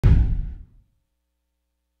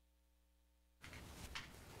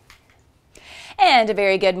And a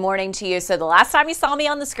very good morning to you. So the last time you saw me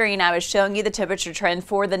on the screen, I was showing you the temperature trend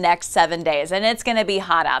for the next 7 days, and it's going to be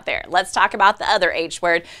hot out there. Let's talk about the other H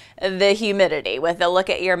word, the humidity, with a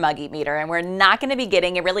look at your muggy meter. And we're not going to be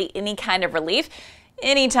getting really any kind of relief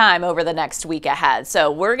anytime over the next week ahead. So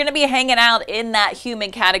we're going to be hanging out in that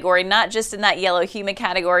humid category, not just in that yellow humid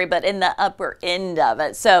category, but in the upper end of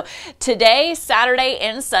it. So today, Saturday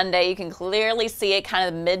and Sunday, you can clearly see it kind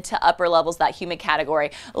of mid to upper levels, that humid category.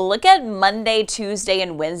 Look at Monday, Tuesday,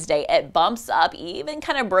 and Wednesday. It bumps up, even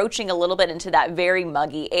kind of broaching a little bit into that very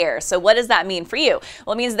muggy air. So what does that mean for you?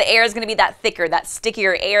 Well, it means the air is going to be that thicker, that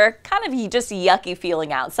stickier air, kind of just yucky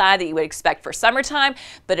feeling outside that you would expect for summertime,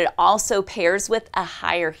 but it also pairs with a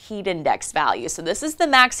higher heat index value. So this is the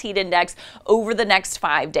max heat index over the next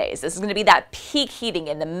 5 days. This is going to be that peak heating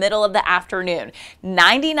in the middle of the afternoon.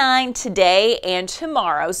 99 today and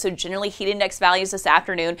tomorrow. So generally heat index values this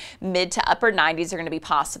afternoon, mid to upper 90s are going to be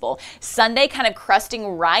possible. Sunday kind of crusting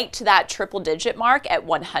right to that triple digit mark at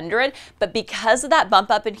 100. But because of that bump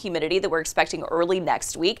up in humidity that we're expecting early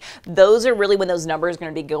next week, those are really when those numbers are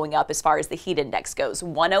going to be going up as far as the heat index goes.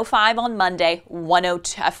 105 on Monday,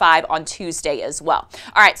 105 on Tuesday as well.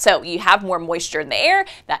 All right, so you have more moisture in the air,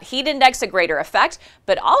 that heat index a greater effect,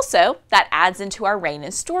 but also that adds into our rain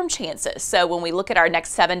and storm chances. So when we look at our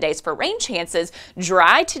next 7 days for rain chances,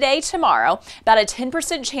 dry today, tomorrow, about a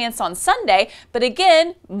 10% chance on Sunday, but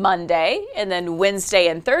again, Monday and then Wednesday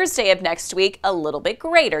and Thursday of next week, a little bit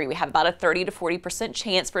greater. We have about a 30 to 40%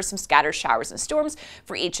 chance for some scattered showers and storms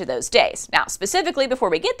for each of those days. Now, specifically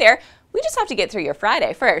before we get there, we just have to get through your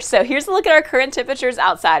Friday first. So here's a look at our current temperatures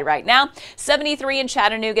outside right now. 73 in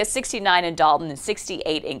Chattanooga, 69 in Dalton, and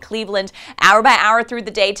 68 in Cleveland. Hour by hour through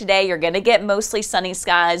the day today, you're going to get mostly sunny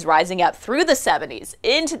skies, rising up through the 70s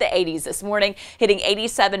into the 80s this morning, hitting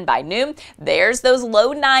 87 by noon. There's those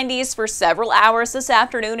low 90s for several hours this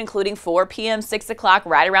afternoon, including 4 p.m., 6 o'clock,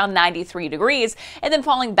 right around 93 degrees, and then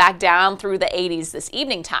falling back down through the 80s this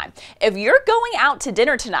evening time. If you're going out to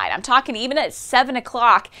dinner tonight, I'm talking even at 7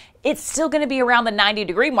 o'clock, it's still going to be around the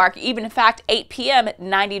 90-degree mark, even in fact 8 p.m. at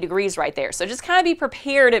 90 degrees right there. So just kind of be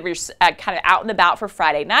prepared if you're kind of out and about for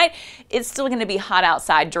Friday night. It's still going to be hot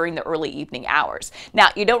outside during the early evening hours. Now,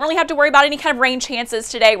 you don't really have to worry about any kind of rain chances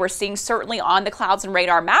today. We're seeing certainly on the clouds and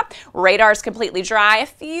radar map. Radar is completely dry. A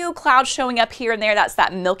few clouds showing up here and there. That's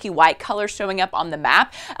that milky white color showing up on the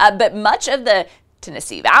map. But much of the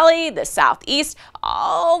Tennessee Valley, the southeast,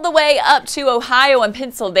 all the way up to Ohio and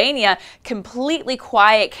Pennsylvania, completely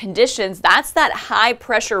quiet conditions. That's that high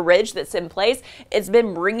pressure ridge that's in place. It's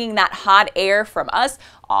been bringing that hot air from us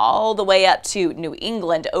all the way up to New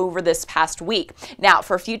England over this past week. Now,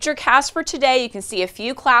 for future casts for today, you can see a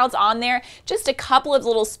few clouds on there. Just a couple of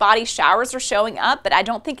little spotty showers are showing up, but I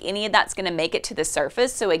don't think any of that's going to make it to the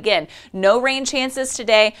surface. So again, no rain chances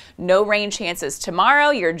today, no rain chances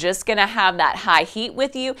tomorrow. You're just going to have that high heat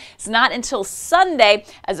with you. It's not until Sunday,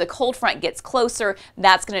 as a cold front gets closer,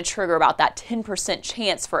 that's going to trigger about that 10%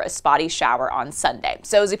 chance for a spotty shower on Sunday.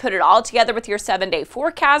 So as we put it all together with your 7-day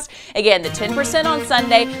forecast, again, the 10% on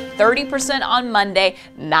Sunday, 30% on Monday,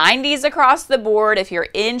 90s across the board. If you're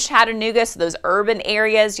in Chattanooga, so those urban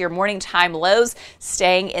areas, your morning time lows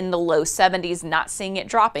staying in the low 70s, not seeing it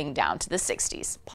dropping down to the 60s.